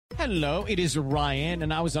Hello, it is Ryan,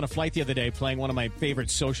 and I was on a flight the other day playing one of my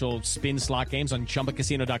favorite social spin slot games on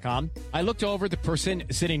ChumbaCasino.com. I looked over at the person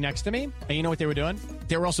sitting next to me, and you know what they were doing?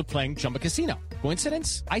 They were also playing Chumba Casino.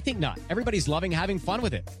 Coincidence? I think not. Everybody's loving having fun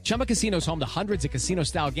with it. Chumba Casino is home to hundreds of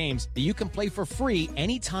casino-style games that you can play for free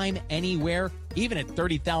anytime, anywhere, even at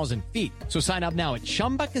 30,000 feet. So sign up now at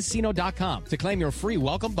ChumbaCasino.com to claim your free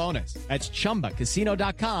welcome bonus. That's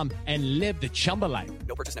ChumbaCasino.com and live the Chumba life.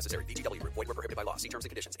 No purchase necessary. VGW. Void where prohibited by law. See terms and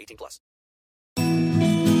conditions. 18+.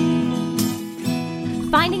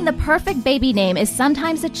 Finding the perfect baby name is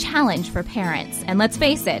sometimes a challenge for parents. And let's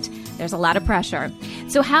face it, there's a lot of pressure.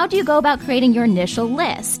 So how do you go about creating your initial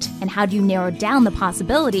list? And how do you narrow down the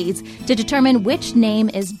possibilities to determine which name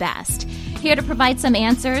is best? Here to provide some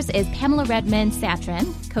answers is Pamela Redmond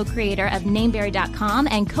Satrin, co-creator of Nameberry.com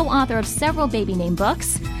and co-author of several baby name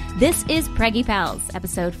books. This is Preggy Pals,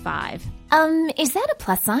 episode 5. Is that a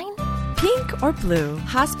plus sign? Pink or blue?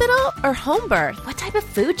 Hospital or home birth? What type of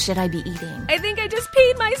food should I be eating? I think I just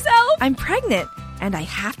peed myself. I'm pregnant and I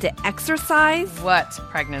have to exercise. What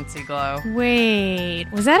pregnancy glow? Wait,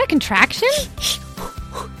 was that a contraction?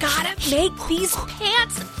 Gotta make these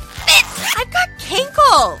pants fit. I've got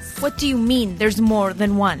kinkles. What do you mean there's more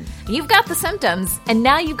than one? You've got the symptoms, and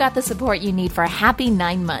now you've got the support you need for a happy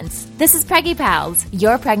 9 months. This is Preggy Pals,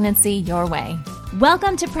 your pregnancy, your way.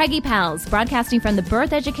 Welcome to Preggy Pals, broadcasting from the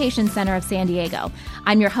Birth Education Center of San Diego.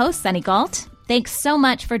 I'm your host, Sunny Galt. Thanks so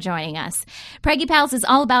much for joining us. Preggy Pals is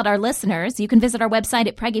all about our listeners. You can visit our website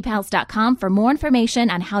at preggypals.com for more information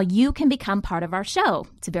on how you can become part of our show.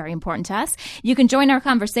 It's very important to us. You can join our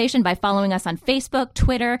conversation by following us on Facebook,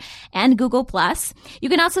 Twitter, and Google+. You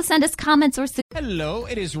can also send us comments or Hello,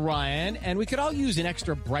 it is Ryan, and we could all use an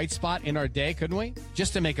extra bright spot in our day, couldn't we?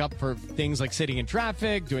 Just to make up for things like sitting in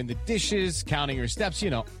traffic, doing the dishes, counting your steps,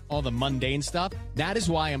 all the mundane stuff. That is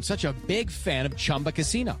why I'm such a big fan of Chumba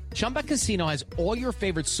Casino. Chumba Casino has all your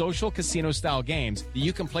favorite social casino-style games that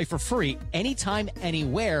you can play for free anytime,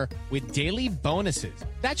 anywhere with daily bonuses.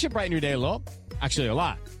 That should brighten your day a little. Actually, a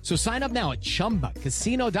lot. So sign up now at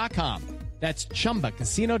ChumbaCasino.com. That's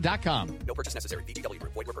ChumbaCasino.com. No purchase necessary. VGW.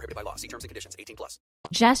 Void where prohibited by law. See terms and conditions. 18+.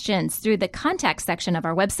 suggestions through the contact section of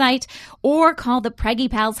our website or call the Preggy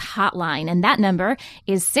Pals hotline. And that number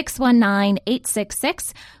is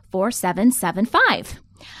 619-866-4775.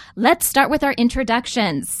 Let's start with our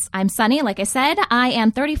introductions. I'm Sunny. Like I said, I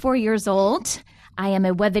am 34 years old. I am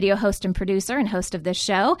a web video host and producer and host of this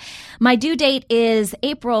show. My due date is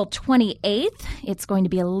April 28th. It's going to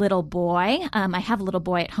be a little boy. I have a little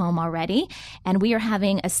boy at home already, and we are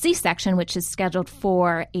having a C-section, which is scheduled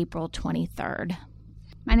for April 23rd.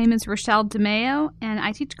 My name is Rochelle DeMeo, and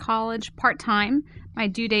I teach college part-time. My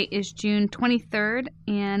due date is June 23rd,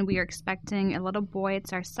 and we are expecting a little boy.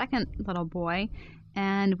 It's our second little boy,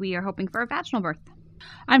 and we are hoping for a vaginal birth.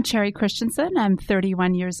 I'm Cherry Christensen. I'm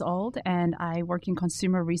 31 years old, and I work in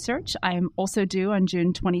consumer research. I'm also due on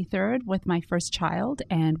June 23rd with my first child,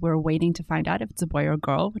 and we're waiting to find out if it's a boy or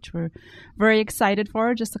girl, which we're very excited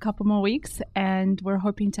for, just a couple more weeks, and we're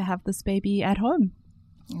hoping to have this baby at home.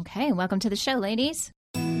 Okay, welcome to the show, ladies.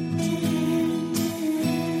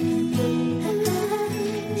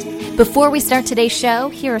 Before we start today's show,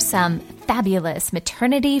 here are some fabulous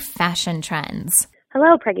maternity fashion trends.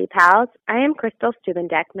 Hello, Preggy Pals. I am Crystal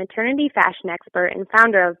Stubendek, maternity fashion expert and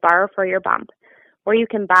founder of Borrow for Your Bump, where you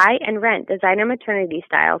can buy and rent designer maternity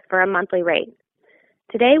styles for a monthly rate.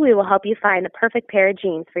 Today, we will help you find the perfect pair of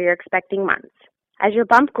jeans for your expecting months. As your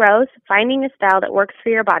bump grows, finding a style that works for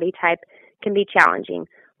your body type can be challenging,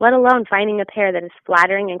 let alone finding a pair that is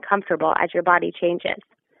flattering and comfortable as your body changes.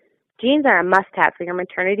 Jeans are a must-have for your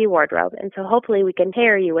maternity wardrobe, and so hopefully we can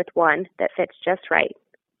pair you with one that fits just right.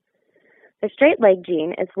 The straight leg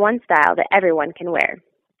jean is one style that everyone can wear.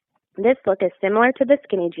 This look is similar to the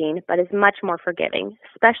skinny jean, but is much more forgiving,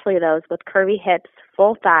 especially those with curvy hips,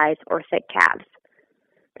 full thighs, or thick calves.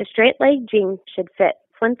 The straight leg jean should fit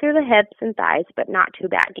slim through the hips and thighs, but not too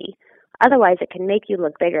baggy. Otherwise, it can make you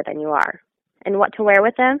look bigger than you are. And what to wear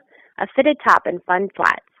with them? A fitted top and fun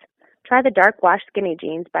flats. Try the dark wash skinny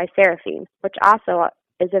jeans by Seraphine, which also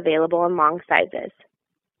is available in long sizes.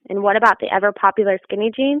 And what about the ever-popular skinny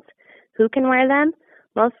jeans? Who can wear them?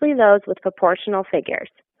 Mostly those with proportional figures.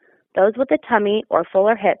 Those with a tummy or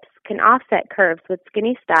fuller hips can offset curves with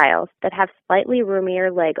skinny styles that have slightly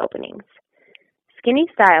roomier leg openings. Skinny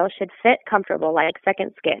styles should fit comfortable like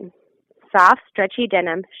second skin. Soft, stretchy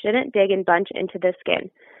denim shouldn't dig and bunch into the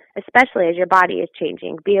skin, especially as your body is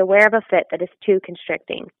changing. Be aware of a fit that is too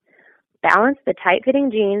constricting. Balance the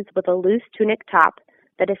tight-fitting jeans with a loose tunic top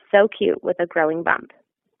that is so cute with a growing bump.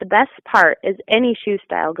 The best part is any shoe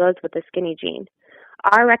style goes with a skinny jean.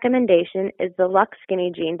 Our recommendation is the Luxe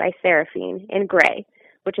Skinny Jean by Seraphine in gray,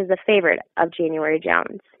 which is a favorite of January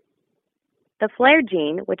Jones. The flare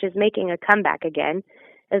jean, which is making a comeback again,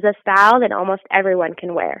 is a style that almost everyone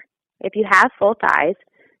can wear. If you have full thighs,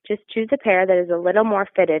 just choose a pair that is a little more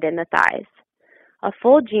fitted in the thighs. A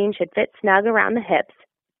full jean should fit snug around the hips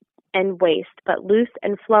and waist, but loose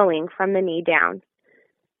and flowing from the knee down.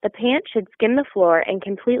 The pant should skim the floor and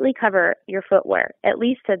completely cover your footwear, at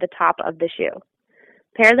least to the top of the shoe.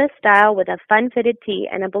 Pair this style with a fun-fitted tee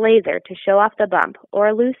and a blazer to show off the bump, or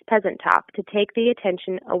a loose peasant top to take the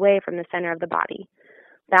attention away from the center of the body.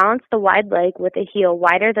 Balance the wide leg with a heel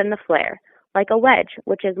wider than the flare, like a wedge,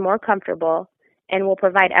 which is more comfortable and will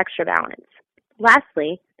provide extra balance.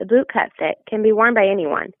 Lastly, the boot cut fit can be worn by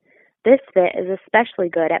anyone. This fit is especially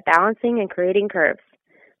good at balancing and creating curves.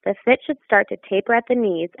 The fit should start to taper at the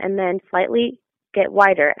knees and then slightly get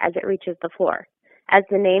wider as it reaches the floor. As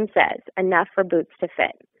the name says, enough for boots to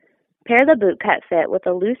fit. Pair the boot cut fit with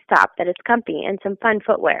a loose top that is comfy and some fun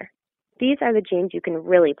footwear. These are the jeans you can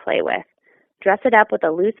really play with. Dress it up with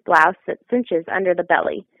a loose blouse that cinches under the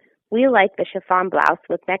belly. We like the chiffon blouse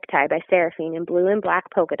with necktie by Seraphine in blue and black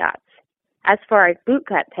polka dots. As for our boot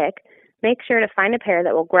cut pick, make sure to find a pair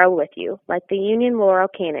that will grow with you, like the Union Laurel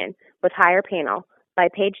Cannon with higher panel by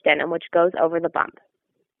Paige Denim, which goes over the bump.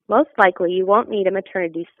 Most likely, you won't need a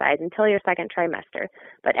maternity size until your second trimester,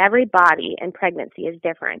 but every body and pregnancy is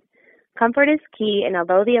different. Comfort is key, and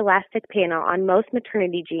although the elastic panel on most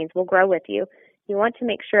maternity jeans will grow with you, you want to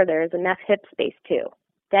make sure there is enough hip space too.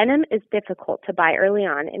 Denim is difficult to buy early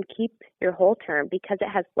on and keep your whole term because it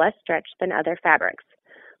has less stretch than other fabrics.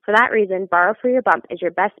 For that reason, Borrow for Your Bump is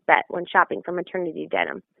your best bet when shopping for maternity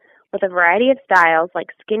denim. With a variety of styles like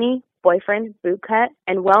skinny, boyfriend, bootcut,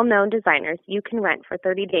 and well-known designers, you can rent for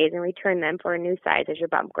 30 days and return them for a new size as your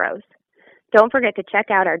bump grows. Don't forget to check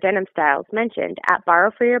out our denim styles mentioned at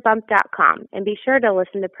borrowforyourbump.com and be sure to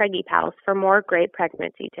listen to Preggy Pals for more great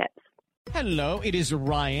pregnancy tips. Hello, it is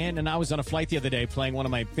Ryan, and I was on a flight the other day playing one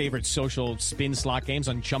of my favorite social spin slot games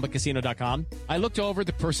on ChumbaCasino.com. I looked over at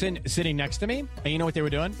the person sitting next to me, and you know what they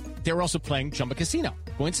were doing? They were also playing Chumba Casino.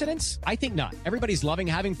 Coincidence? I think not. Everybody's loving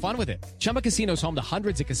having fun with it. Chumba Casino is home to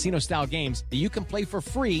hundreds of casino-style games that you can play for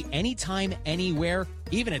free anytime, anywhere,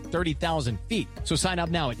 even at 30,000 feet. So sign up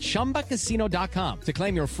now at ChumbaCasino.com to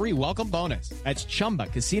claim your free welcome bonus. That's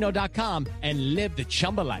ChumbaCasino.com and live the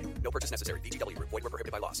Chumba life. No purchase necessary. VGW Group. Void where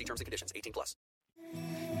prohibited by law. See terms and conditions. 18+.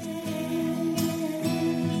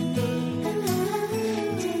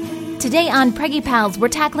 Today on Preggy Pals, we're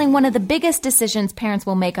tackling one of the biggest decisions parents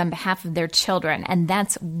will make on behalf of their children, and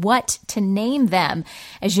that's what to name them.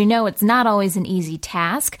 As you know, it's not always an easy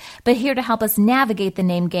task, but here to help us navigate the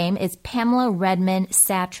name game is Pamela Redmond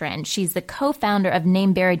Satrin. She's the co-founder of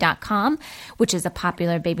Nameberry.com, which is a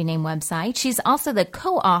popular baby name website. She's also the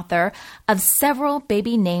co-author of several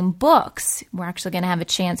baby name books. We're actually going to have a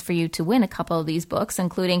chance for you to win a couple of these books,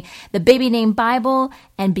 including the Baby Name Bible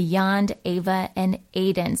and Beyond Ava and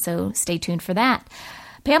Aiden. So stay tuned for that.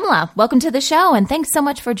 Pamela, welcome to the show, and thanks so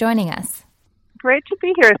much for joining us. Great to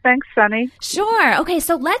be here. Thanks, Sunny. Sure. Okay,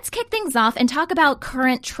 so let's kick things off and talk about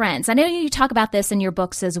current trends. I know you talk about this in your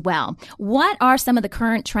books as well. What are some of the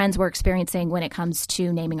current trends we're experiencing when it comes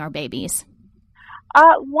to naming our babies?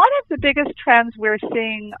 One of the biggest trends we're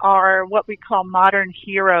seeing are what we call modern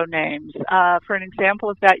hero names. For an example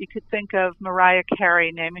of that, you could think of Mariah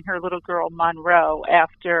Carey naming her little girl Monroe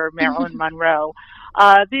after Marilyn Monroe.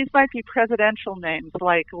 These might be presidential names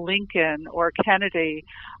like Lincoln or Kennedy.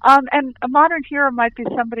 And a modern hero might be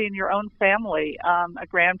somebody in your own family, a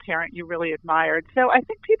grandparent you really admired. So I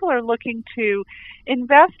think people are looking to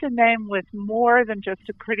invest a name with more than just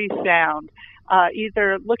a pretty sound.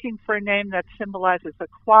 Either looking for a name that symbolizes a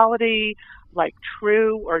quality, like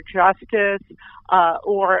true or justice,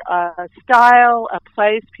 or a style, a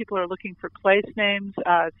place. People are looking for place names,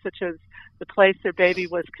 such as the place their baby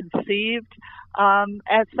was conceived. And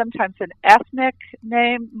sometimes an ethnic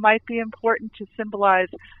name might be important to symbolize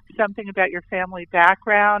something about your family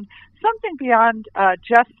background, something beyond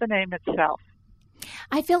just the name itself.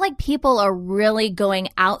 I feel like people are really going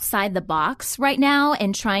outside the box right now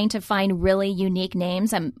and trying to find really unique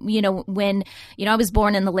names. I was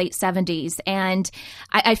born in the late 70s, and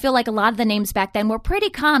I feel like a lot of the names back then were pretty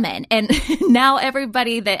common. And now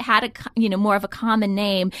everybody that had more of a common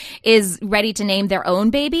name is ready to name their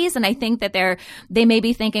own babies. And I think that they may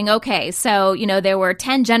be thinking, okay, so, there were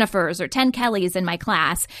 10 Jennifers or 10 Kellys in my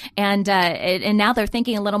class. And now they're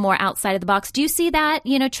thinking a little more outside of the box. Do you see that,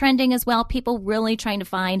 trending as well? People really trying to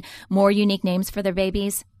find more unique names for their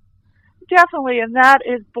babies? definitely, and that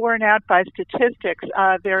is borne out by statistics.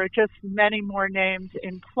 There are just many more names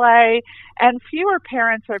in play, and fewer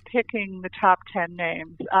parents are picking the top 10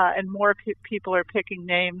 names, and more people are picking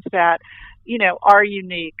names that, are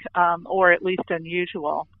unique or at least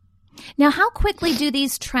unusual. Now, how quickly do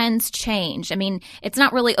these trends change? I mean, it's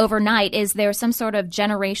not really overnight. Is there some sort of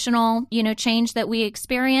generational, change that we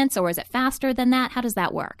experience, or is it faster than that? How does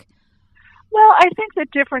that work? Well, I think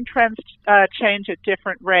that different trends change at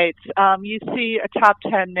different rates. You see a top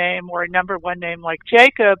 10 name or a number one name like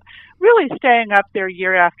Jacob really staying up there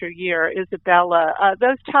year after year. Isabella.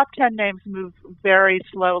 Those top 10 names move very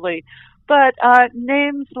slowly. But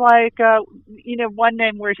names like, one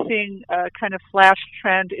name we're seeing a kind of flash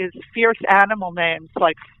trend is fierce animal names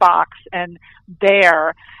like fox and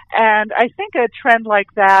bear. And I think a trend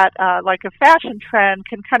like that, like a fashion trend,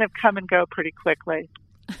 can kind of come and go pretty quickly.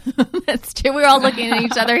 That's true. We were all looking at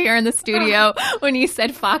each other here in the studio when you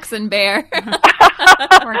said fox and bear.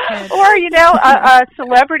 Or, a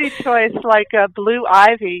celebrity choice like Blue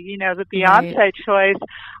Ivy, the Beyonce choice.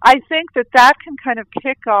 I think that can kind of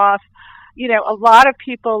kick off, a lot of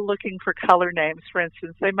people looking for color names, for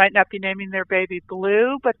instance. They might not be naming their baby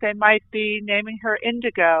Blue, but they might be naming her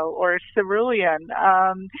Indigo or Cerulean.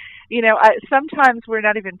 Sometimes we're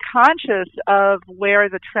not even conscious of where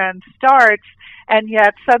the trend starts, and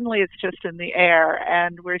yet suddenly it's just in the air,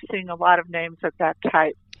 and we're seeing a lot of names of that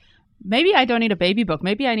type. Maybe I don't need a baby book.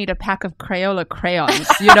 Maybe I need a pack of Crayola crayons.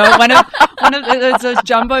 One of those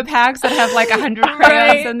jumbo packs that have like 100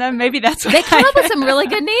 crayons in them. Maybe that's what they come up with some really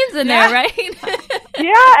good names in there, right?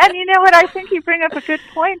 Yeah, and you know what? I think you bring up a good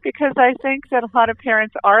point, because I think that a lot of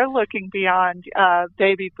parents are looking beyond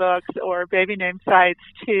baby books or baby name sites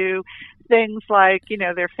to things like,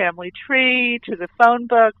 their family tree, to the phone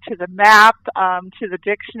book, to the map, to the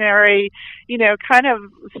dictionary, kind of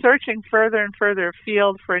searching further and further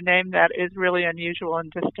afield for a name that is really unusual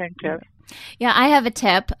and distinctive. Yeah, I have a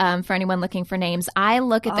tip for anyone looking for names. I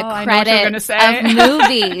look at the credits of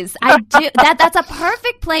movies. I do. That's a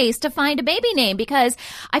perfect place to find a baby name, because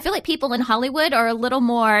I feel like people in Hollywood are a little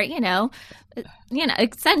more,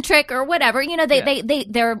 eccentric or whatever.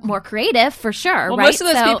 They're more creative for sure. Well, right? most of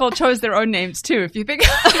those people chose their own names too. If you think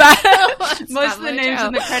about it, most of the names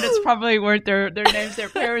in the credits probably weren't their names their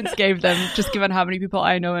parents gave them. Just given how many people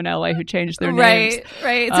I know in LA who changed their names.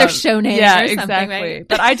 Right. It's their show names. Yeah, or something, exactly. Right?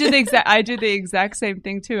 But I do the exact same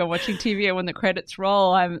thing too. I'm watching TV, and when the credits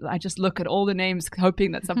roll, I just look at all the names,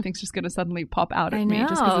 hoping that something's just going to suddenly pop out at me,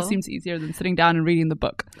 just because it seems easier than sitting down and reading the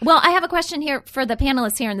book. Well, I have a question here for the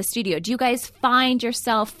panelists here in the studio. Do you guys find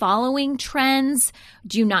yourself following trends?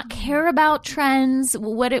 Do you not care about trends?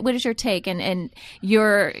 What is your take and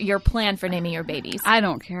your plan for naming your babies? I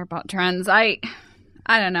don't care about trends. I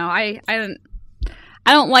don't know. I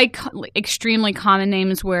don't like extremely common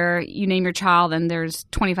names where you name your child and there's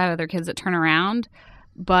 25 other kids that turn around.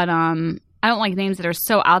 But I don't like names that are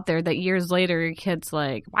so out there that years later your kid's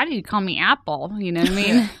like, why did you call me Apple? You know what I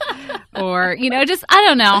mean? Or, just, I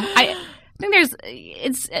don't know. I think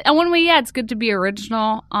it's one way, it's good to be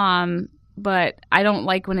original. But I don't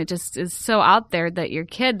like when it just is so out there that your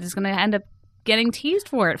kid is going to end up getting teased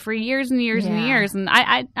for it for years and years and years. And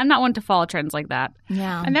I'm not one to follow trends like that.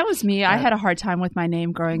 Yeah. And that was me. I had a hard time with my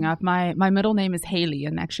name growing up. My middle name is Haley.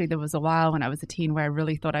 And actually there was a while when I was a teen where I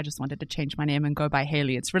really thought I just wanted to change my name and go by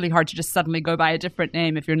Haley. It's really hard to just suddenly go by a different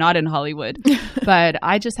name if you're not in Hollywood. But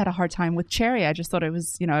I just had a hard time with Cherry. I just thought it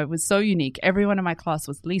was, it was so unique. Everyone in my class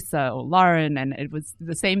was Lisa or Lauren. And it was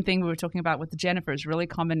the same thing we were talking about with the Jennifers, really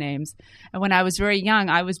common names. And when I was very young,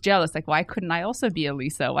 I was jealous. Like, why couldn't I also be a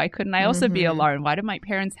Lisa? Why couldn't I also be a Lauren? Why did my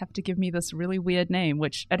parents have to give me this really weird name,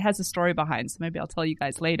 which it has a story behind, so maybe I'll tell you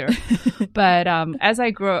guys later. But as I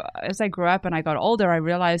grew up and I got older, I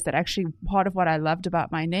realized that actually part of what I loved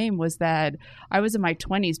about my name was that I was in my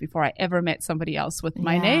 20s before I ever met somebody else with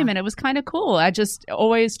my name, and it was kind of cool. I just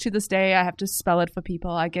always, to this day, I have to spell it for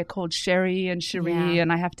people. I get called Sherry and Cherie,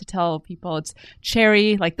 and I have to tell people it's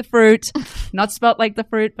cherry, like the fruit, not spelled like the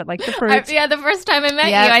fruit, but like the fruit. The first time I met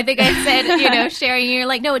you, I think I said, Sherry, and you're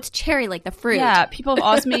like, no, it's cherry, like the fruit. Yeah, people have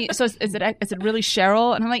asked me, so is it really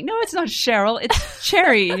Cheryl? And I'm like, no, it's not Cheryl, it's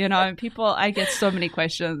Cherry. And people, I get so many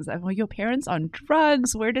questions. Well, your parents on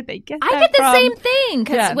drugs? Where did they get that from? I get the same thing,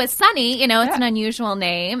 because with Sunny, it's an unusual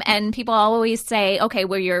name, and people always say, okay,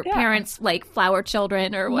 were your parents like flower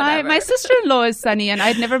children or whatever? My sister-in-law is Sunny, and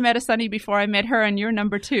I'd never met a Sunny before I met her, and you're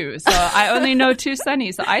number 2. So I only know 2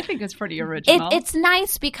 Sunnys, so I think it's pretty original. It's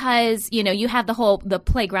nice because, you have the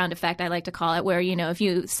playground effect, I like to call it, where, if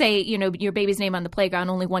you say, your your baby's name on the playground,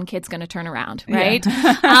 only one kid's going to turn around, right?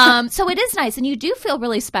 Yeah. So it is nice, and you do feel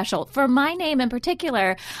really special. For my name in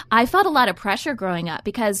particular, I felt a lot of pressure growing up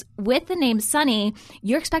because with the name Sunny,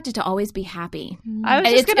 you're expected to always be happy. I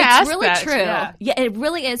was just going to ask really that. True. Yeah, it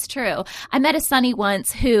really is true. I met a Sunny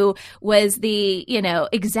once who was the,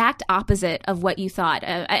 exact opposite of what you thought.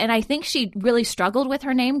 And I think she really struggled with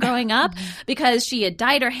her name growing up because she had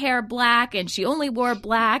dyed her hair black and she only wore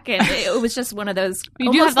black. And it was just one of those,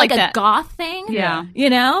 almost like a goth thing. Yeah.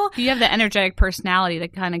 You have the energetic personality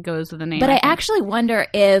that kind of goes with the name. But I actually wonder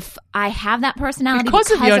if I have that personality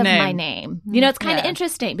because of my name. It's kind of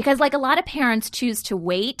interesting because like a lot of parents choose to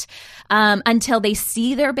wait until they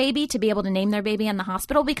see their baby to be able to name their baby in the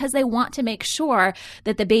hospital because they want to make sure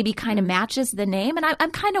that the baby kind of matches the name. And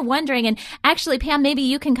I'm kind of wondering, and actually, Pam, maybe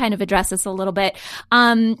you can kind of address this a little bit.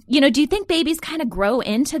 Do you think babies kind of grow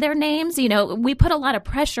into their names? We put a lot of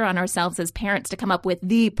pressure on ourselves as parents to come up with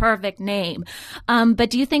the perfect name. But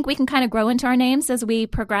do you think we can kind of grow into our names as we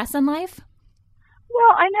progress in life?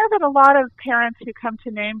 Well, I know that a lot of parents who come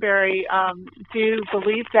to Nameberry do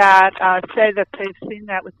believe that, say that they've seen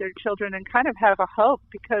that with their children and kind of have a hope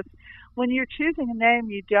because when you're choosing a name,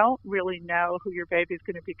 you don't really know who your baby's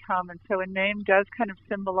going to become. And so a name does kind of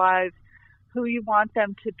symbolize who you want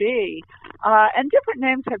them to be. And different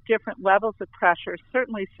names have different levels of pressure.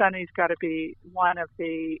 Certainly Sunny's got to be one of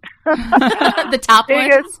the the top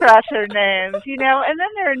biggest pressure names, And then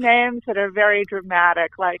there are names that are very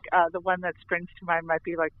dramatic, like the one that springs to mind might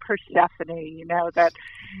be like Persephone, that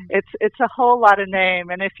it's a whole lot of name.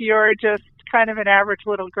 And if you're just kind of an average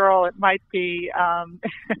little girl, it might be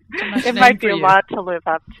it might be a lot to live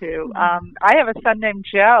up to. I have a son named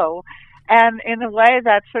Joe. And in a way,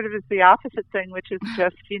 that sort of is the opposite thing, which is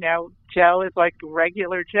just, Joe is like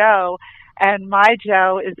regular Joe. And my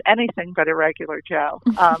Joe is anything but a regular Joe,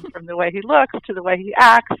 from the way he looks to the way he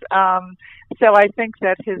acts. So I think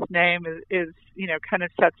that his name is kind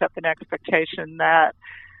of sets up an expectation that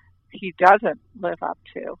he doesn't live up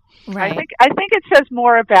to. Right. I think it says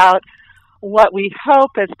more about what we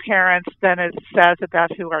hope as parents than it says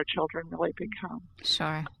about who our children really become.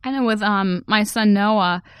 Sure. I know with my son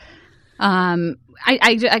Noah,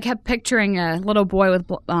 I kept picturing a little boy with,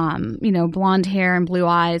 blonde hair and blue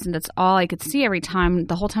eyes, and that's all I could see every time.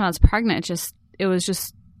 The whole time I was pregnant,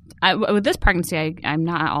 with this pregnancy, I'm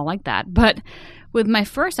not all like that. But with my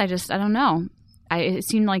first, I don't know. It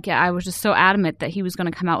seemed like I was just so adamant that he was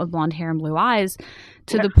going to come out with blonde hair and blue eyes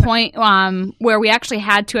to the point where we actually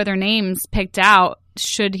had two other names picked out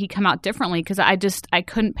should he come out differently because I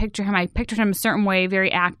couldn't picture him. I pictured him a certain way, very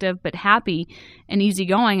active but happy and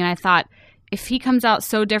easygoing, and I thought if he comes out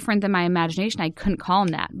so different than my imagination, I couldn't call him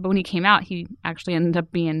that. But when he came out, he actually ended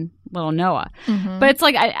up being little Noah. Mm-hmm. But it's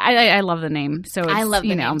like I love the name. So it's, I love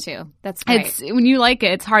the name too. That's great. When you like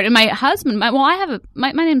it, it's hard. And my husband,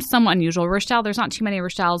 my name's somewhat unusual. Rochelle. There's not too many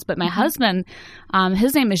Rochelles, but my husband,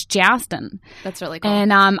 his name is Jastin. That's really cool.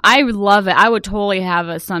 And I would love it. I would totally have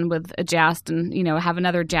a son with a Jastin. Have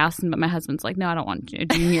another Jastin. But my husband's like, no, I don't want a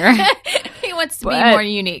junior. He wants to be more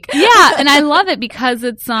unique. Yeah, and I love it because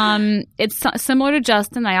it's similar to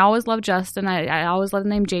Justin. I always love Justin. I always love the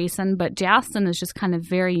name Jason, but Jastin is just kind of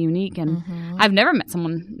very unique, and I've never met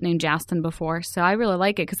someone named Jastin before, so I really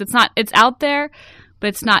like it because it's out there, but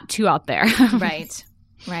it's not too out there.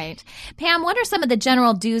 Right. Pam, what are some of the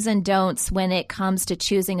general do's and don'ts when it comes to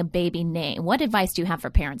choosing a baby name? What advice do you have for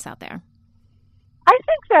parents out there? I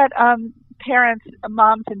think that parents,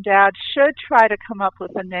 moms and dads, should try to come up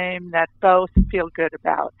with a name that both feel good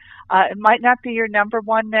about. It might not be your number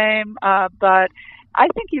one name, but I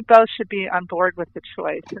think you both should be on board with the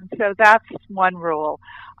choice. And so that's one rule.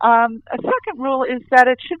 A second rule is that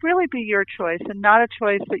it should really be your choice and not a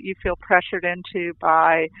choice that you feel pressured into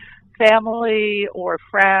by family or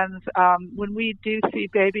friends. When we do see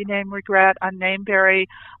baby name regret on Nameberry,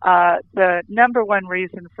 the number one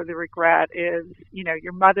reason for the regret is,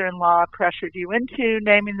 your mother-in-law pressured you into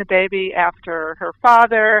naming the baby after her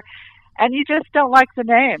father, and you just don't like the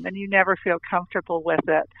name and you never feel comfortable with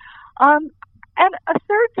it. And a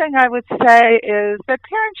third thing I would say is that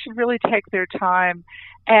parents should really take their time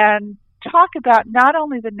and talk about not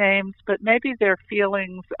only the names, but maybe their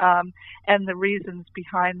feelings and the reasons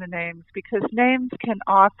behind the names, because names can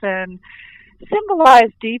often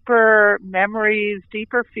symbolize deeper memories,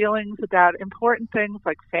 deeper feelings about important things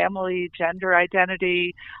like family, gender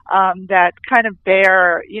identity, that kind of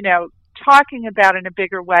bear, talking about in a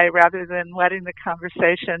bigger way rather than letting the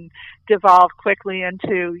conversation devolve quickly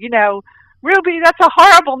into, Ruby, that's a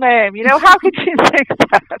horrible name. How could you think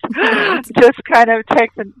that? Just kind of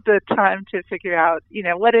take the time to figure out,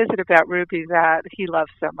 what is it about Ruby that he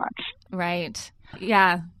loves so much? Right.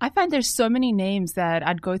 Yeah. I find there's so many names that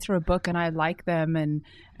I'd go through a book and I like them, and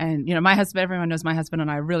my husband, everyone knows my husband and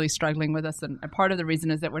I are really struggling with this, and part of the reason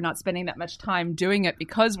is that we're not spending that much time doing it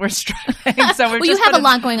because we're struggling. So we're you have a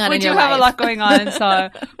lot going on in your life. We do have a lot going on. So,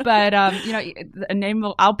 but a name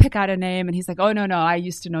I'll pick out a name, and he's like, "Oh no, I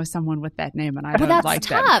used to know someone with that name, and I don't like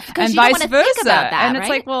them." That's tough, and you vice don't versa. think about that, and it's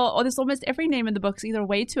right? like, there's almost every name in the book's either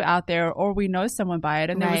way too out there, or we know someone by it.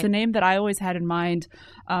 And there was a name that I always had in mind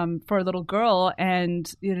for a little girl,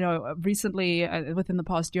 and recently, within the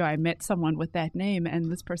past year, I met someone with that name,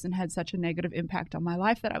 and this person had such a negative impact on my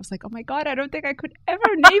life that I was like, oh my God, I don't think I could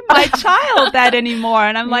ever name my child that anymore.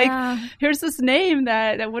 And I'm like, here's this name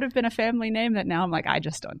that would have been a family name that now I'm like, I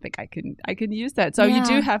just don't think I can use that. So you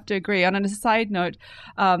do have to agree. And on a side note,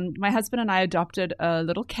 my husband and I adopted a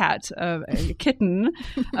little cat, a kitten.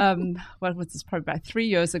 What was this? Probably about 3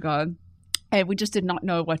 years ago. And we just did not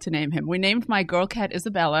know what to name him. We named my girl cat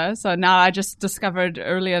Isabella. So now I just discovered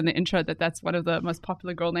earlier in the intro that that's one of the most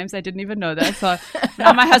popular girl names. I didn't even know that. So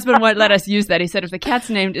now my husband won't let us use that. He said if the cat's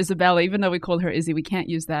named Isabella, even though we call her Izzy, we can't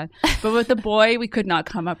use that. But with the boy, we could not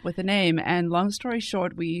come up with a name. And long story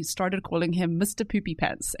short, we started calling him Mr. Poopy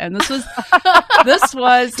Pants. And this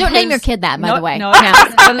was Don't name your kid that, by the way. No.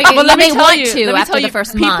 Well, let me tell you, after the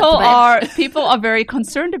first month. People are very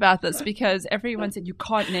concerned about this because everyone said you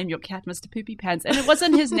can't name your cat Mr. Poopy Pants, and it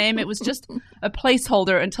wasn't his name. It was just a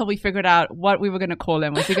placeholder until we figured out what we were going to call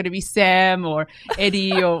him. Was he going to be Sam or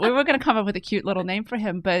Eddie, or we were going to come up with a cute little name for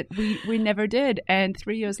him, but we never did. And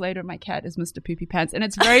 3 years later, my cat is Mr. Poopy Pants, and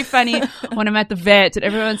it's very funny when I'm at the vet and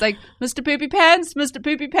everyone's like, Mr. Poopy Pants, Mr.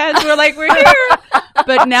 Poopy Pants. We're like, we're here.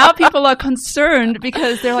 But now people are concerned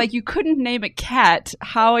because they're like, you couldn't name a cat.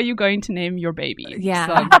 How are you going to name your baby?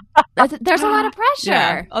 Yeah. So, there's a lot of pressure.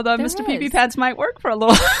 Yeah. Although Mr. Poopy Pants might work for a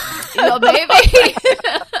little maybe.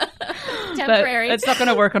 Temporary. But it's not going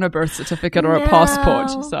to work on a birth certificate or a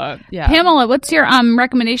passport. So, yeah. Pamela, what's your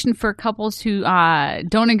recommendation for couples who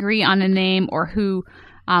don't agree on a name, or who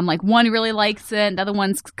like one really likes it, the other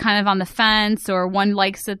one's kind of on the fence, or one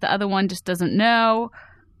likes it, the other one just doesn't know?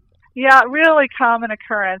 Yeah, really common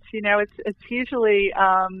occurrence. It's usually,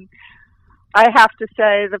 I have to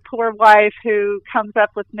say, the poor wife who comes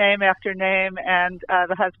up with name after name, and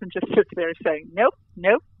the husband just sits there saying, nope,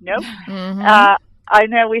 nope, nope. Mm-hmm. I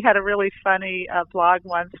know we had a really funny blog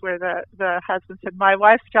once where the husband said, my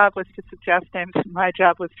wife's job was to suggest names, and my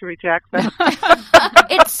job was to reject them.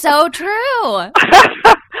 It's so true.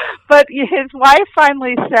 But his wife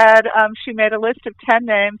finally said, she made a list of 10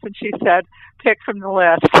 names, and she said, pick from the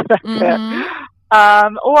list. That's it.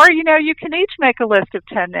 Or, you can each make a list of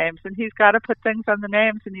 10 names, and he's got to put things on the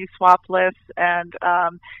names, and you swap lists and,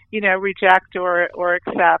 reject or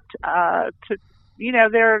accept.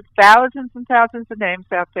 There are thousands and thousands of names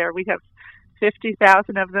out there. We have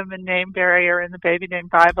 50,000 of them in Name Barrier in the Baby Name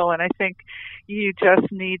Bible, and I think you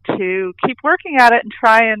just need to keep working at it and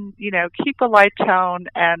try and, keep a light tone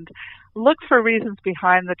and look for reasons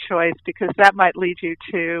behind the choice, because that might lead you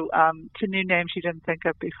to new names you didn't think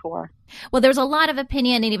of before. Well, there's a lot of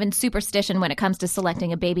opinion and even superstition when it comes to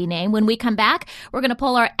selecting a baby name. When we come back, we're going to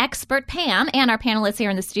pull our expert Pam and our panelists here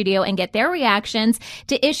in the studio and get their reactions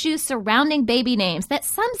to issues surrounding baby names that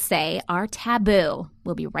some say are taboo.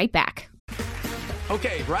 We'll be right back.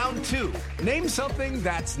 Okay, round two. Name something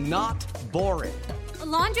that's not boring. A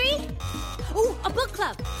laundry? Ooh, a book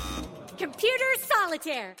club. Computer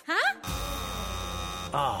solitaire, huh?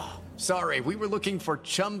 Ah, oh, sorry. We were looking for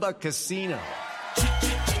Chumba Casino.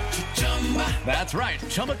 That's right.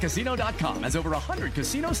 ChumbaCasino.com has over 100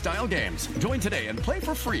 casino-style games. Join today and play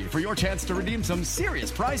for free for your chance to redeem some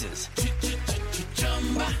serious prizes.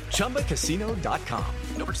 ChumbaCasino.com.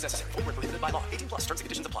 No purchase necessary. Void where prohibited by law. 18+. Terms and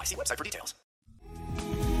conditions apply. See website for details.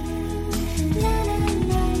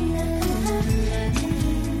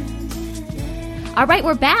 All right,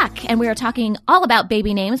 we're back, and we are talking all about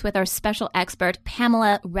baby names with our special expert,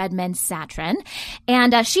 Pamela Redmond-Satran.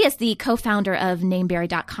 And she is the co-founder of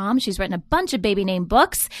Nameberry.com. She's written a bunch of baby name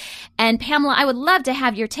books. And Pamela, I would love to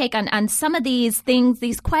have your take on some of these things,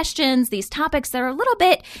 these questions, these topics that are a little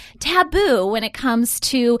bit taboo when it comes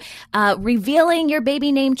to revealing your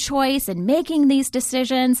baby name choice and making these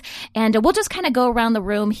decisions. And we'll just kind of go around the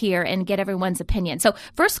room here and get everyone's opinion. So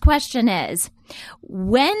first question is,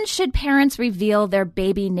 when should parents reveal their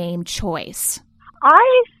baby name choice?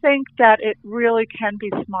 I think that it really can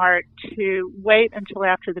be smart to wait until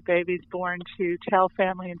after the baby's born to tell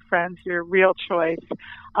family and friends your real choice.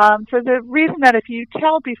 For the reason that if you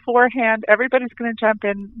tell beforehand, everybody's going to jump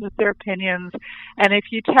in with their opinions. And if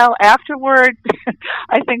you tell afterward,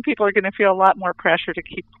 I think people are going to feel a lot more pressure to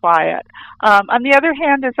keep quiet. On the other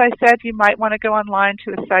hand, as I said, you might want to go online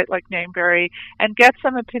to a site like Nameberry and get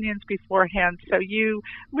some opinions beforehand so you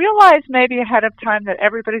realize maybe ahead of time that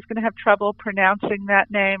everybody's going to have trouble pronouncing that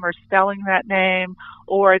name or spelling that name,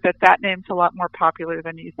 or that name's a lot more popular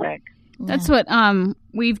than you think. That's what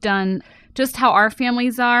we've done. Just how our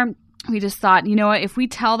families are. We just thought, you know what, if we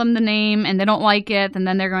tell them the name and they don't like it, then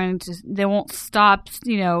they won't stop,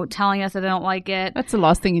 telling us that they don't like it. That's the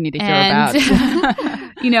last thing you need to hear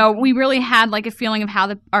about. We really had like a feeling of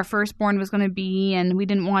how our firstborn was going to be, and we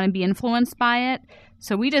didn't want to be influenced by it.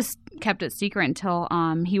 So we just kept it secret until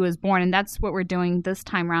he was born, and that's what we're doing this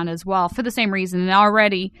time around as well for the same reason. And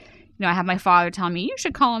already, I have my father telling me, you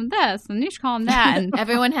should call him this and you should call him that. And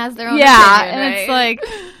everyone has their own opinion, and right? It's like,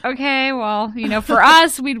 okay, well, for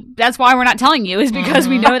us, that's why we're not telling you, is because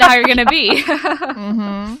we know how you're going to be.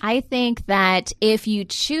 I think that if you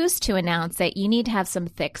choose to announce it, you need to have some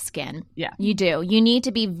thick skin. Yeah. You do. You need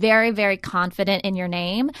to be very, very confident in your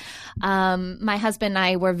name. My husband and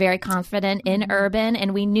I were very confident in Urban,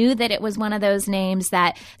 and we knew that it was one of those names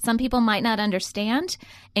that some people might not understand,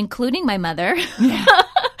 including my mother. Yeah.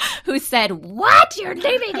 Who said, what? You're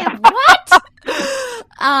naming it what?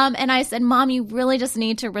 And I said, Mom, you really just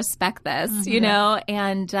need to respect this,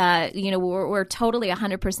 and, we're totally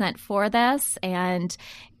 100% for this. And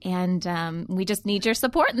we just need your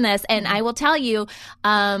support in this. And I will tell you,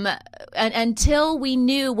 until we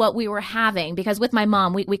knew what we were having, because with my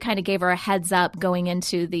mom, we kind of gave her a heads up going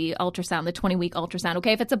into the ultrasound, the 20-week ultrasound.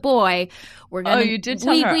 Okay, if it's a boy, we're going to... Oh, you did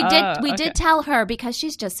tell her? We did tell her, because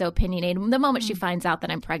she's just so opinionated. The moment she finds out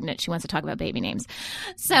that I'm pregnant, she wants to talk about baby names.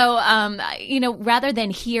 So, rather than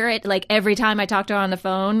hear it, like every time I talked to her on the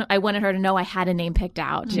phone, I wanted her to know I had a name picked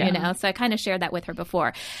out, So I kind of shared that with her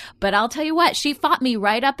before. But I'll tell you what, she fought me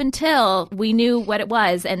right up until we knew what it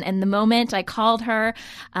was. And the moment I called her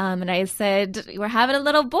and I said, we're having a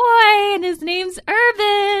little boy and his name's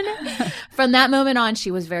Urban. From that moment on,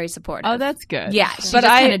 she was very supportive. Oh, that's good. Yeah. She just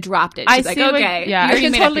kind of dropped it. She's like, okay. You already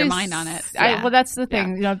made up your mind on it. Well, that's the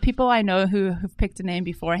thing. People I know who've picked a name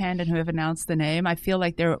beforehand and who have announced the name, I feel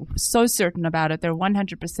like they're so certain about it. They're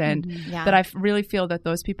 100% that I really feel that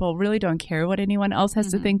those people really don't care what anyone else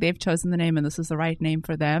has to think. They've chosen the name and this is the right name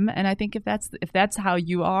for them. And I think if that's how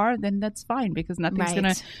you are, then that's fine, because nothing's going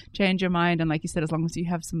to change your mind. And like you said, as long as you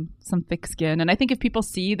have some thick skin. And I think if people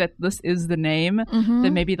see that this is the name,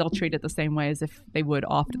 then maybe they'll treat it the same way as if they would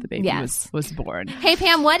after the baby was born. Hey,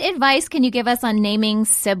 Pam, what advice can you give us on naming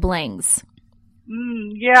siblings? A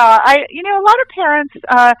lot of parents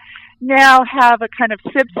now have a kind of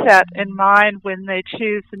sib set in mind when they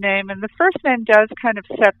choose the name. And the first name does kind of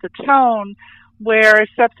set the tone, where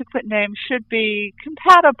subsequent names should be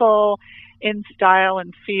compatible in style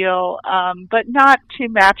and feel, but not too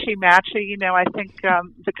matchy-matchy. I think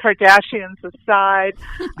the Kardashians aside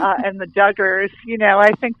and the Duggars,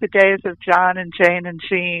 I think the days of John and Jane and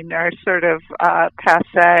Jean are sort of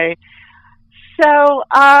passé. So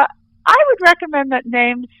I would recommend that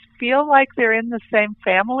names feel like they're in the same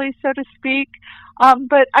family, so to speak.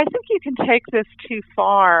 But I think you can take this too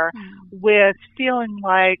far with feeling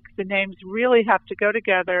like the names really have to go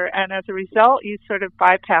together, and as a result, you sort of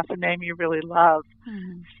bypass a name you really love.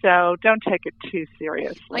 So don't take it too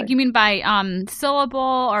seriously. Like, you mean by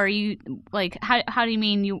syllable, or you like how do you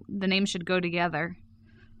mean the names should go together?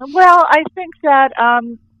 Well, I think that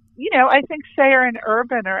I think Sayer and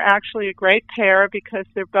Urban are actually a great pair because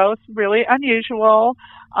they're both really unusual.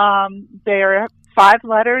 They're 5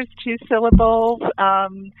 letters, 2 syllables.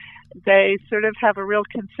 They sort of have a real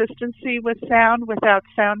consistency with sound without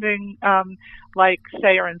sounding like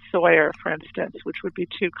Sayer and Sawyer, for instance, which would be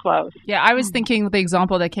too close. Yeah, I was thinking the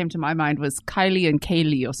example that came to my mind was Kylie and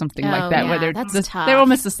Kaylee or something like that, where they're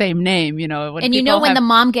almost the same name, And when the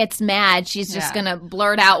mom gets mad, she's just going to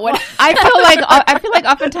blurt out what... I feel like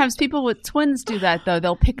oftentimes people with twins do that, though.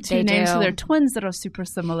 They'll pick 2 names for their twins that are super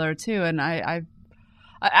similar, too, and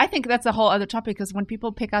I think that's a whole other topic, because when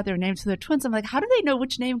people pick out their names for their twins, I'm like, how do they know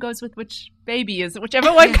which name goes with which baby? Is it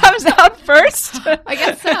whichever one comes out first? I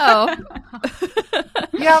guess so.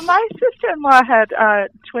 Yeah, my sister-in-law had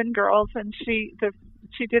twin girls, and she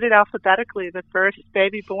did it alphabetically. The first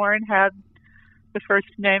baby born had the first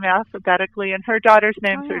name alphabetically, and her daughter's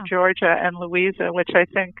names are Georgia and Louisa, which I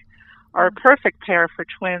think are a perfect pair for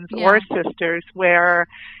twins or sisters, where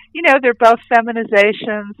they're both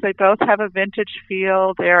feminizations. They both have a vintage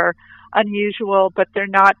feel. They're unusual, but they're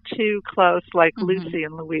not too close, like Lucy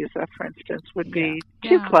and Louisa, for instance, would be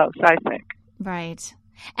too close, I think. Right.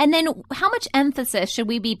 And then how much emphasis should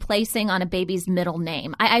we be placing on a baby's middle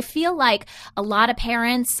name? I feel like a lot of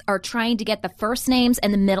parents are trying to get the first names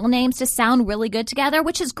and the middle names to sound really good together,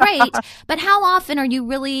 which is great. But how often are you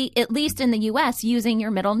really, at least in the U.S., using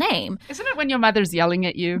your middle name? Isn't it when your mother's yelling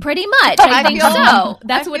at you? Pretty much. I think so.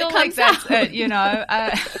 That's what it comes out.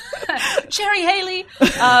 Sherry Haley.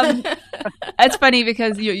 It's funny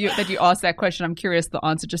because you asked that question. I'm curious the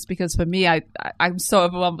answer, just because for me, I'm so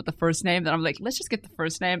overwhelmed with the first name that I'm like, let's just get the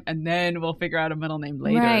first name and then we'll figure out a middle name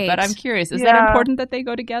later. Right. But I'm curious, is that important that they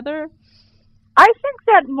go together? I think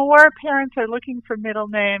that more parents are looking for middle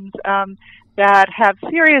names that have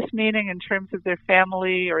serious meaning in terms of their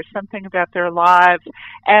family or something about their lives,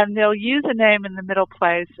 and they'll use a name in the middle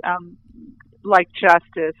place, like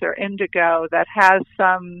Justice or Indigo, that has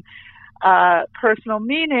some personal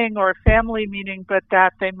meaning or family meaning, but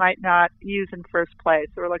that they might not use in first place,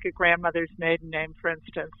 or like a grandmother's maiden name, for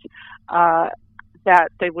instance, that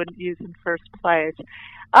they wouldn't use in first place.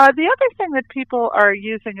 The other thing that people are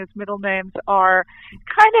using as middle names are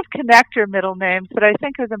kind of connector middle names that I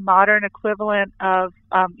think are the modern equivalent of,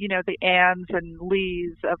 the Anns and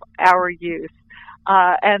Lees of our youth.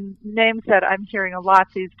 And names that I'm hearing a lot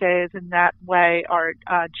these days in that way are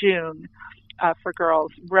June for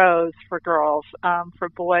girls, Rose for girls. For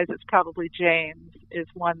boys, it's probably James is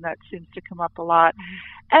one that seems to come up a lot.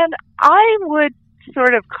 And I would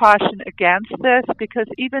sort of caution against this, because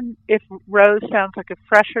even if Rose sounds like a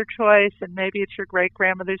fresher choice and maybe it's your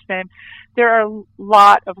great-grandmother's name, there are a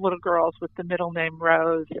lot of little girls with the middle name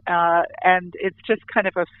Rose, and it's just kind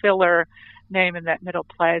of a filler name in that middle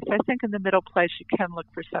place. I think in the middle place you can look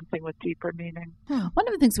for something with deeper meaning. One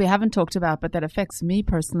of the things we haven't talked about, but that affects me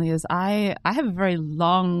personally, is I have a very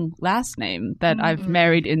long last name that I've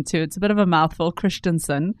married into. It's a bit of a mouthful,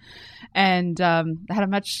 Christensen, and I had a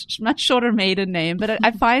much shorter maiden name. But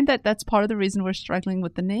I find that that's part of the reason we're struggling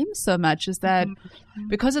with the name so much, is that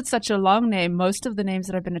because it's such a long name, most of the names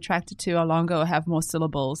that I've been attracted to are longer or have more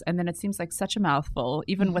syllables, and then it seems like such a mouthful,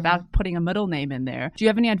 even without putting a middle name in there. Do you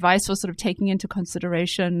have any advice for sort of taking into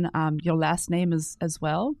consideration your last name as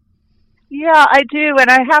well? Yeah, I do, and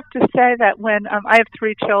I have to say that when I have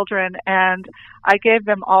 3 children, and I gave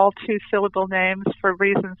them all 2-syllable names for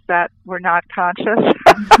reasons that were not conscious.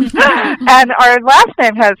 And our last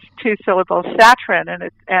name has 2 syllables, Satrin, and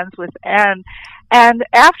it ends with N. And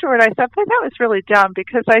afterward I thought, boy, that was really dumb,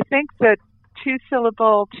 because I think that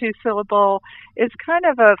 2-syllable is kind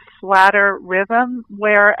of a flatter rhythm,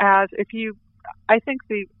 whereas I think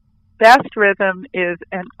the best rhythm is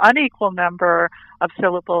an unequal number of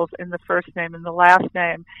syllables in the first name and the last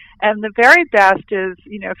name. And the very best is,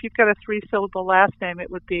 if you've got a 3-syllable last name, it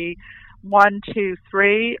would be 1, 2,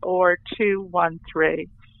 3 or 2, 1, 3.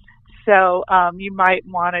 So you might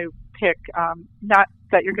want to pick, not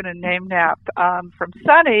that you're going to name nap from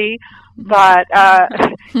Sonny, but,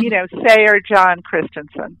 Sayer John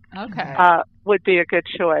Christensen would be a good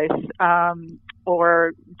choice.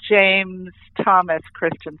 Or James Thomas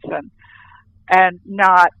Christensen, and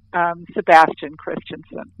not Sebastian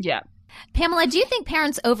Christensen. Yeah. Pamela, do you think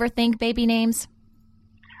parents overthink baby names?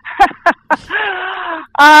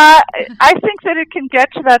 I think that it can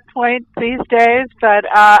get to that point these days, but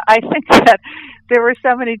I think that there were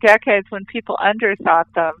so many decades when people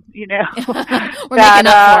underthought them,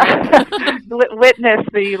 that witness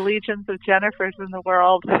the legions of Jennifers in the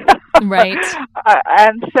world. Right.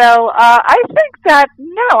 And so I think that,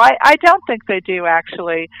 no, I don't think they do,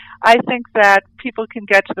 actually. I think that people can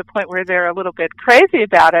get to the point where they're a little bit crazy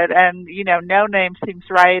about it, and, no name seems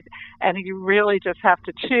right, and you really just have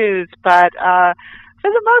to choose. But for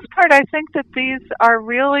the most part, I think that these are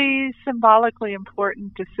really symbolically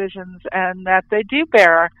important decisions, and that they do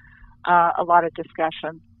bear a lot of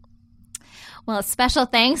discussion. Well, a special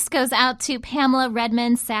thanks goes out to Pamela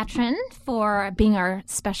Redmond Satrin for being our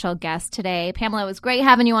special guest today. Pamela, it was great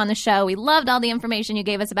having you on the show. We loved all the information you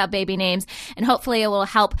gave us about baby names, and hopefully it will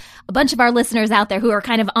help a bunch of our listeners out there who are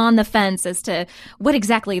kind of on the fence as to what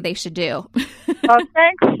exactly they should do. Well,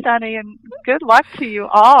 thanks, Sunny, and good luck to you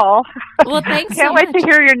all. Well, thanks. Can't wait to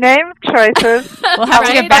hear your name choices. We'll have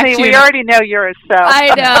to get back to you. We already know yours, so.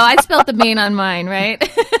 I know. I spilled the bean on mine, right?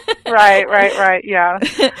 Right, yeah.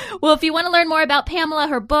 Well, if you want to learn more about Pamela,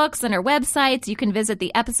 her books, and her websites, you can visit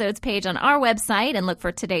the episodes page on our website and look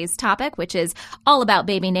for today's topic, which is all about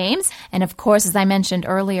baby names. And of course, as I mentioned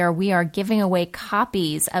earlier, we are giving away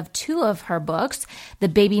copies of 2 of her books, The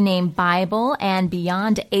Baby Name Bible and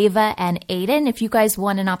Beyond Ava and Aiden. If you guys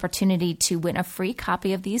want an opportunity to win a free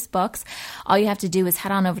copy of these books, all you have to do is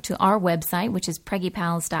head on over to our website, which is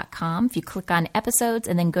preggypals.com. If you click on episodes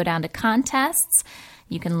and then go down to contests,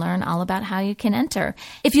 you can learn all about how you can enter.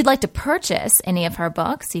 If you'd like to purchase any of her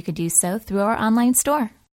books, you could do so through our online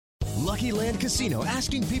store. Lucky Land Casino,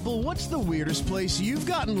 asking people, what's the weirdest place you've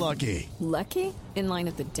gotten lucky? Lucky? In line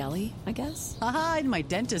at the deli, I guess? Aha, in my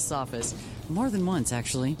dentist's office. More than once,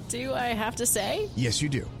 actually. Do I have to say? Yes, you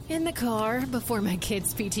do. In the car before my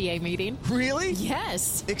kids' PTA meeting. Really?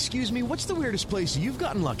 Yes. Excuse me, what's the weirdest place you've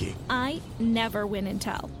gotten lucky? I never win and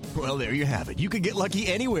tell. Well, there you have it. You can get lucky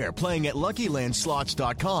anywhere, playing at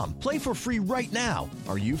LuckyLandSlots.com. Play for free right now.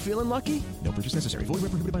 Are you feeling lucky? No purchase necessary. Void where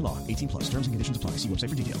prohibited by law. 18+. Terms and conditions apply. See website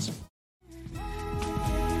for details.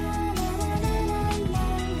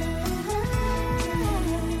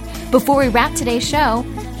 Before we wrap today's show,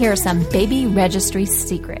 here are some baby registry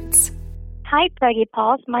secrets. Hi, Preggy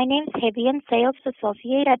Pals. My name is Hevian, Sales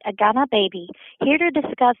Associate at Agana Baby, here to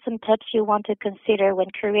discuss some tips you want to consider when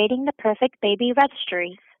creating the perfect baby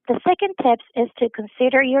registry. The second tip is to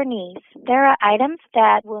consider your needs. There are items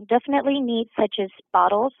that will definitely need, such as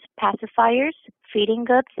bottles, pacifiers, feeding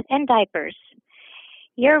goods, and diapers.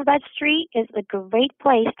 Your registry is a great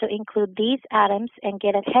place to include these items and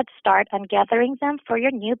get a head start on gathering them for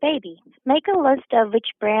your new baby. Make a list of which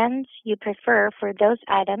brands you prefer for those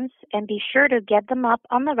items and be sure to get them up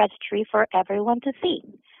on the registry for everyone to see.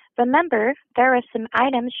 Remember, there are some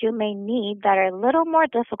items you may need that are a little more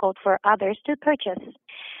difficult for others to purchase.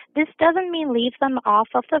 This doesn't mean leave them off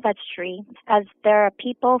of the registry, as there are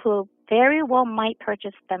people who very well might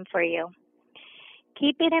purchase them for you.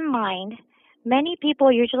 Keep it in mind, many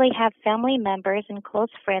people usually have family members and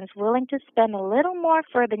close friends willing to spend a little more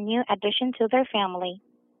for the new addition to their family.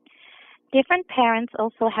 Different parents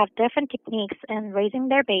also have different techniques in raising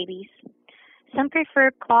their babies. Some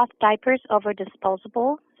prefer cloth diapers over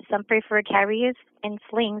disposable. Some prefer carriers and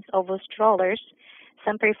slings over strollers.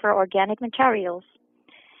 Some prefer organic materials.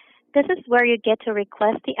 This is where you get to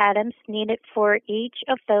request the items needed for each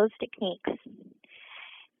of those techniques.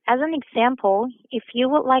 As an example, if you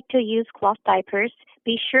would like to use cloth diapers,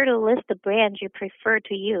 be sure to list the brands you prefer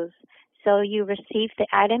to use so you receive the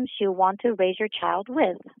items you want to raise your child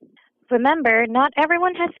with. Remember, not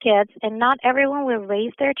everyone has kids and not everyone will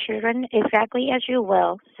raise their children exactly as you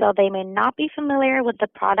will, so they may not be familiar with the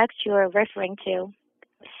products you are referring to.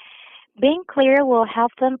 Being clear will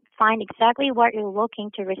help them find exactly what you're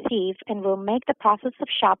looking to receive and will make the process of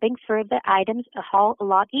shopping for the items a whole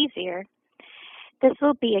lot easier. This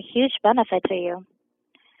will be a huge benefit to you.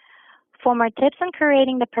 For more tips on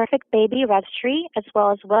creating the perfect baby registry, as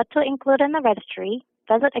well as what to include in the registry,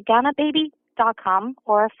 visit aganababy.com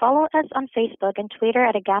or follow us on Facebook and Twitter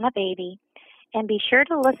at aganababy. And be sure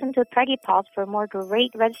to listen to Preggy Pals for more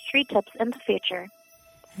great registry tips in the future.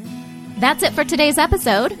 That's it for today's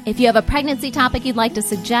episode. If you have a pregnancy topic you'd like to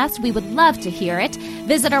suggest, we would love to hear it.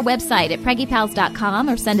 Visit our website at preggypals.com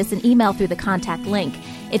or send us an email through the contact link.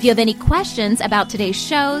 If you have any questions about today's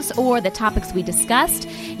shows or the topics we discussed,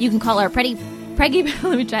 you can call our Preggy.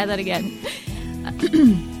 Let me try that again.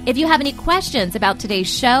 If you have any questions about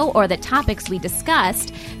today's show or the topics we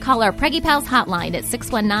discussed, call our Preggy Pals hotline at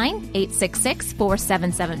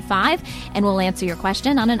 619-866-4775, and we'll answer your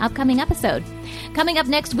question on an upcoming episode. Coming up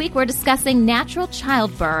next week, we're discussing natural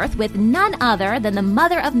childbirth with none other than the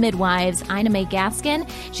mother of midwives, Ina May Gaskin.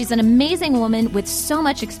 She's an amazing woman with so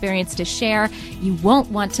much experience to share. You won't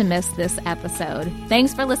want to miss this episode.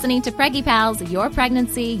 Thanks for listening to Preggy Pals, your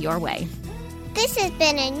pregnancy, your way. This has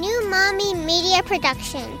been a New Mommy Media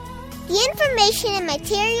production. The information and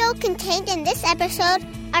material contained in this episode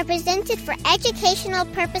are presented for educational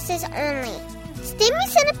purposes only.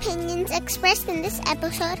 Statements and opinions expressed in this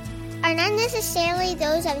episode are not necessarily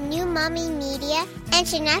those of New Mommy Media and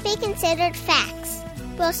should not be considered facts.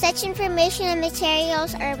 While such information and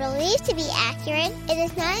materials are believed to be accurate, it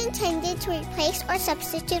is not intended to replace or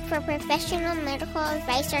substitute for professional medical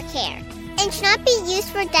advice or care, and should not be used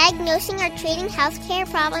for diagnosing or treating healthcare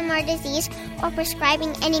problem or disease or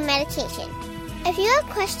prescribing any medication. If you have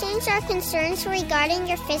questions or concerns regarding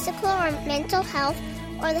your physical or mental health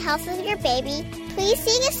or the health of your baby, please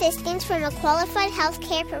seek assistance from a qualified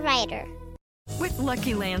healthcare provider. With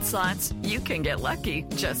Lucky Land Slots, you can get lucky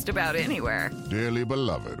just about anywhere. Dearly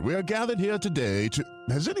beloved, we are gathered here today to...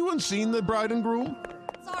 Has anyone seen the bride and groom?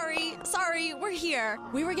 Sorry, we're here.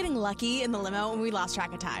 We were getting lucky in the limo and we lost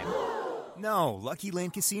track of time. No, Lucky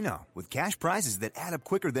Land Casino, with cash prizes that add up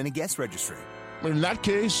quicker than a guest registry. In that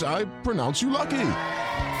case, I pronounce you lucky.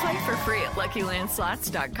 Play for free at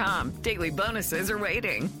LuckyLandSlots.com. Daily bonuses are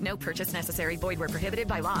waiting. No purchase necessary. Void where prohibited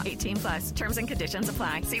by law. 18+. Terms and conditions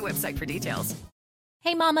apply. See website for details.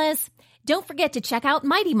 Hey mamas, don't forget to check out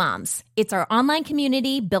Mighty Moms. It's our online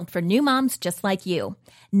community built for new moms just like you.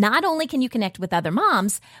 Not only can you connect with other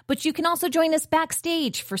moms, but you can also join us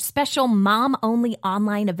backstage for special mom-only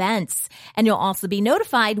online events. And you'll also be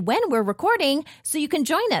notified when we're recording so you can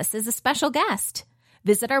join us as a special guest.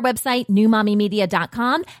 Visit our website,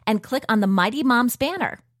 newmommymedia.com, and click on the Mighty Moms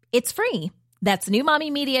banner. It's free. That's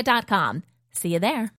newmommymedia.com. See you there.